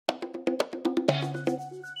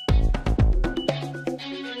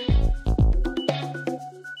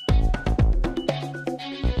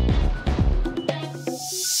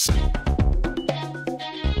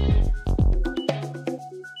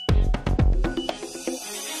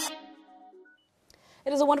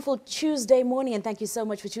It is a wonderful Tuesday morning, and thank you so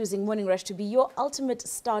much for choosing Morning Rush to be your ultimate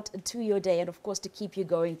start to your day and, of course, to keep you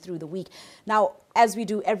going through the week. Now, as we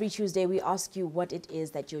do every Tuesday, we ask you what it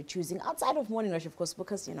is that you're choosing outside of Morning Rush, of course,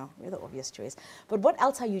 because, you know, we're the obvious choice. But what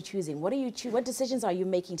else are you choosing? What decisions are you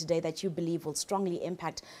making today that you believe will strongly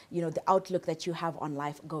impact, you know, the outlook that you have on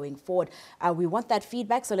life going forward? We want that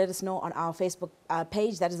feedback, so let us know on our Facebook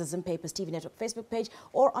page, that is the Zim Papers TV Network Facebook page,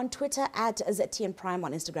 or on Twitter at ZTN Prime,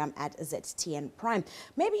 on Instagram at ZTN Prime.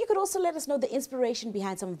 Maybe you could also let us know the inspiration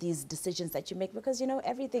behind some of these decisions that you make, because, you know,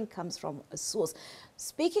 everything comes from a source.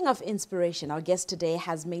 Speaking of inspiration, our guest today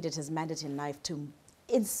has made it his mandate in life to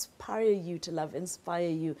inspire you to love, inspire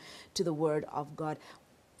you to the Word of God.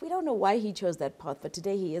 We don't know why he chose that path, but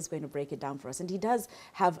today he is going to break it down for us. And he does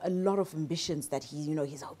have a lot of ambitions that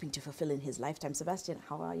he's hoping to fulfill in his lifetime. Sebastian,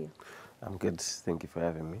 how are you? I'm good. Thank you for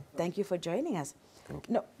having me. Thank you for joining us. Thank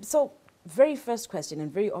you. No, so, very first question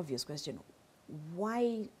and very obvious question.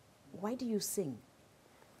 Why do you sing?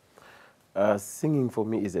 Singing for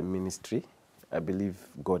me is a ministry. I believe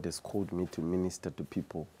God has called me to minister to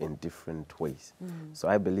people in different ways. So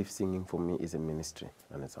I believe singing for me is a ministry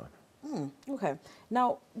on its own. Okay.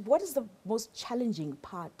 Now, what is the most challenging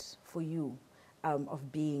part for you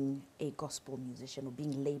of being a gospel musician or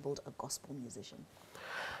being labeled a gospel musician?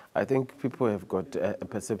 I think people have got a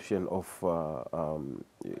perception of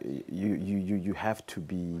you have to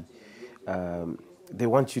be. They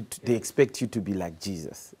expect you to be like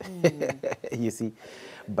Jesus, you see.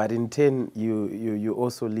 But in turn, you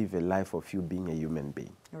also live a life of you being a human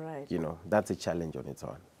being. Right. You know, that's a challenge on its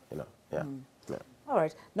own. You know, yeah. Yeah. All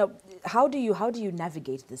right. Now, how do you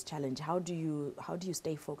navigate this challenge? How do you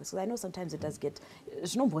stay focused? Because I know sometimes it does get,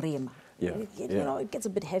 you know, it gets a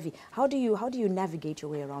bit heavy. How do you navigate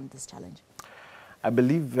your way around this challenge? I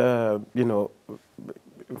believe, you know,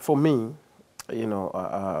 for me, you know,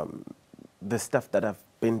 the stuff that I've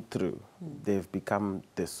been through, they've become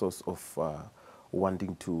the source of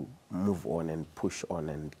wanting to move on and push on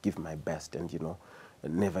and give my best and, you know,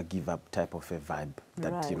 never give up type of a vibe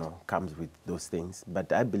that, you know, comes with those things.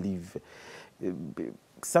 But I believe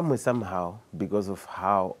somewhere, somehow, because of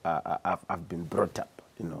how I've been brought up,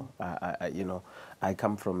 you know, I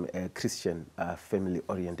come from a Christian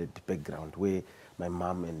family-oriented background where my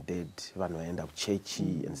mom and dad end up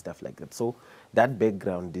churchy and stuff like that. So that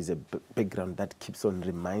background is a background that keeps on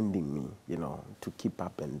reminding me, you know, to keep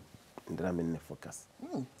up and remain focus.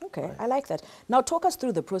 Okay, right. I like that. Now talk us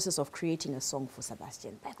through the process of creating a song for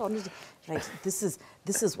Sebastian. Right, this is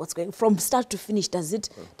what's going from start to finish. Does it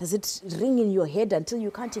ring in your head until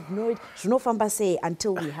you can't ignore it?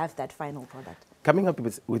 Until we have that final product. Coming up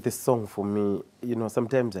with a song for me, you know,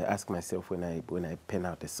 sometimes I ask myself when I pen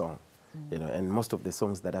out a song, you know, and most of the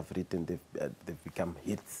songs that I've written, they've become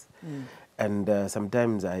hits. And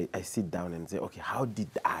sometimes I sit down and say, okay, how did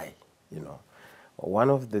I, you know? One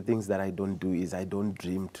of the things that I don't do is I don't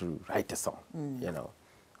dream to write a song, you know.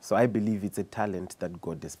 So I believe it's a talent that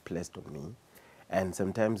God has placed on me. And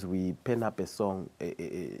sometimes we pen up a song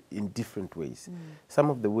in different ways.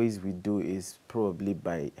 Some of the ways we do is probably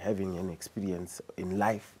by having an experience in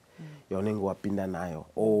life,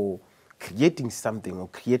 or creating something or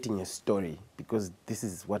creating a story, because this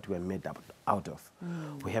is what we're made out of.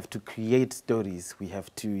 We have to create stories. We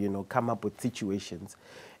have to, you know, come up with situations.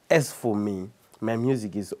 As for me, my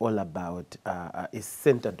music is all about, is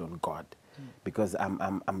centered on God, because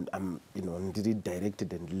I'm you know, really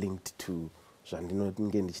directed and linked to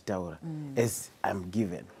as I'm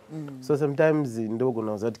given. So sometimes in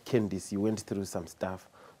Candice, you went through some stuff.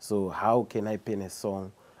 So how can I pen a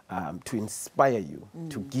song to inspire you,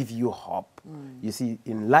 to give you hope? You see,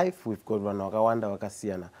 in life we've got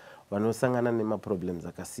problems.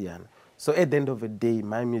 So at the end of the day,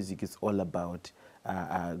 my music is all about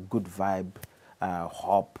good vibe,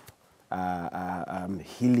 hope,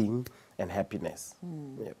 healing, and happiness.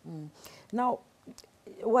 Yep. Now,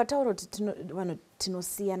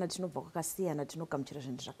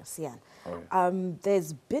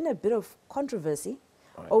 there's been a bit of controversy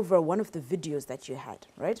over one of the videos that you had,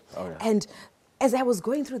 right? And as I was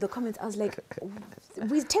going through the comments, I was like,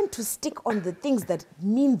 we tend to stick on the things that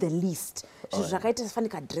mean the least. How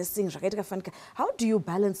do you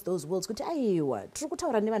balance those worlds? And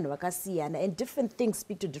different things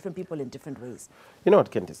speak to different people in different ways. You know what,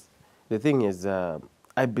 Candice? The thing is, I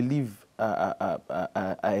believe I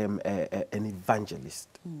am an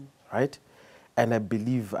evangelist, right? and I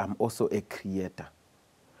believe I'm also a creator.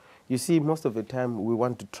 You see, most of the time we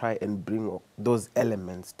want to try and bring those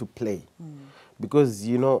elements to play. Because,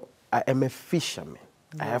 you know, I am a fisherman.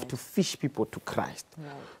 I have to fish people to Christ.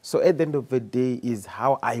 So at the end of the day is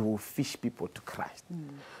how I will fish people to Christ.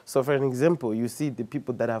 So for an example, you see the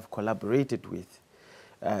people that I've collaborated with,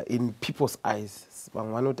 in people's eyes, you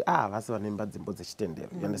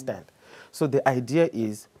understand? So the idea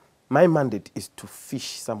is, my mandate is to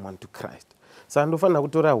fish someone to Christ. So andofana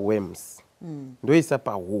kutora worms. Ndoisa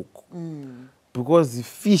pa hook. Because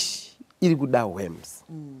fish iri kuda worms.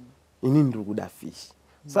 Ini ndiri kuda fish.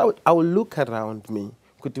 So I will look around me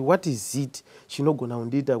kuti what is it chinogona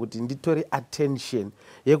kundita kuti nditore attention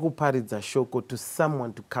yekuparidza shoko to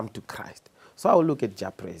someone to come to Christ. So I will look at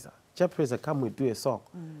Japreza. Japreza, come we do a song.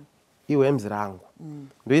 Iworms rangu.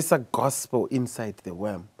 There is a gospel inside the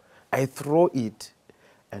worm. I throw it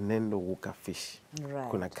and then the wuka fish.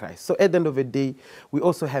 Kuna Christ. So at the end of the day, we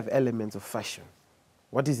also have elements of fashion.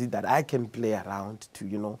 What is it that I can play around to,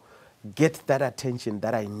 you know, get that attention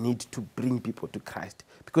that I need to bring people to Christ?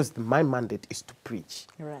 Because my mandate is to preach.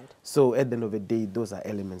 So at the end of the day, those are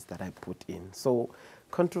elements that I put in. So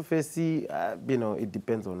controversy, you know, it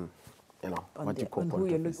depends on, you know, on what you call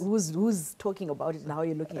controversy. Who's talking about it and how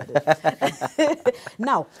you're looking at it.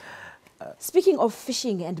 Now, speaking of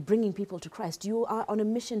fishing and bringing people to Christ, you are on a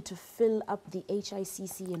mission to fill up the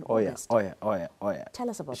HICC in August. Oh yeah. Tell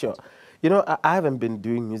us about that. You know, I haven't been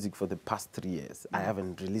doing music for the past 3 years. I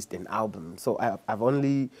haven't released an album. So I've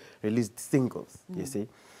only released singles, you see.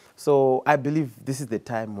 So I believe this is the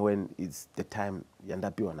time when it's the time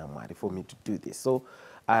for me to do this. So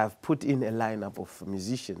I have put in a lineup of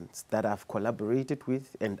musicians that I've collaborated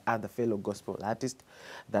with and other fellow gospel artists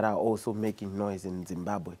that are also making noise in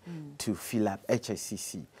Zimbabwe to fill up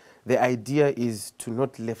HICC. The idea is to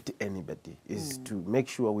not left anybody, is to make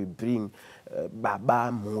sure we bring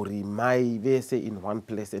Baba, Muri, Mai, Vese in one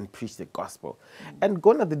place and preach the gospel. And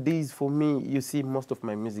gone are the days for me, you see, most of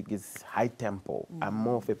my music is high tempo. I'm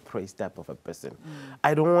more of a praise type of a person.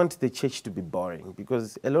 I don't want the church to be boring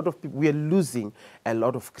because a lot of people, we are losing a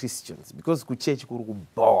lot of Christians because the church is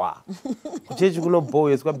boring. The church is not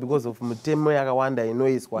boring because of Mutemo Yakawanda, you know,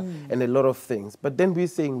 and a lot of things. But then we're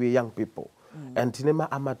saying we're young people. And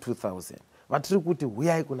tinema ama 2000 vatiri kuti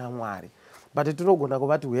huyai kuna Mwari, but tinogona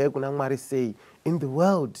kuvati huyai kuna Mwari say in the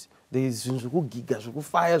world there is zvikugiga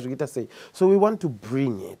zvikufaya zvikita say. So we want to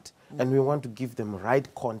bring it and we want to give them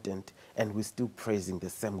right content and we're still praising the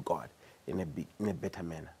same God in a better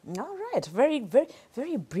manner. All right,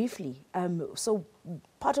 very briefly. So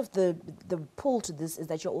part of the pull to this is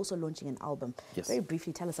that you're also launching an album. Yes. Very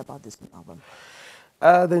briefly, tell us about this new album.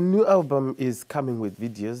 The new album is coming with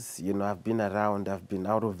videos. You know, I've been around, I've been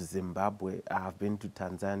out of Zimbabwe, I've been to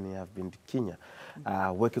Tanzania, I've been to Kenya,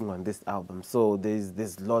 working on this album. So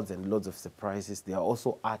there's lots and lots of surprises. There are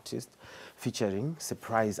also artists featuring,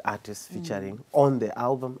 surprise artists featuring on the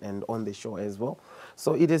album and on the show as well.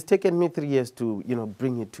 So it has taken me 3 years to, you know,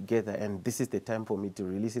 bring it together, and this is the time for me to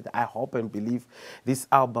release it. I hope and believe this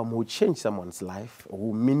album will change someone's life,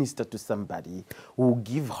 will minister to somebody, will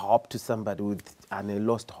give hope to somebody with a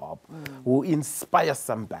lost hope, will inspire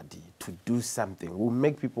somebody to do something, will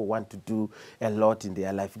make people want to do a lot in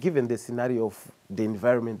their life. Given the scenario of the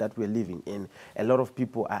environment that we're living in, a lot of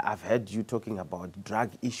people, I've heard you talking about drug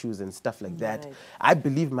issues and stuff like that. I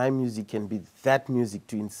believe my music can be that music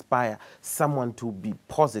to inspire someone to be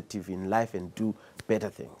positive in life and do better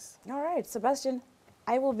things. All right, Sebastian,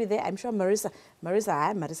 I will be there. I'm sure Marissa,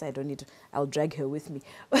 I don't need to, I'll drag her with me.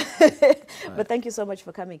 But thank you so much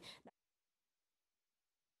for coming.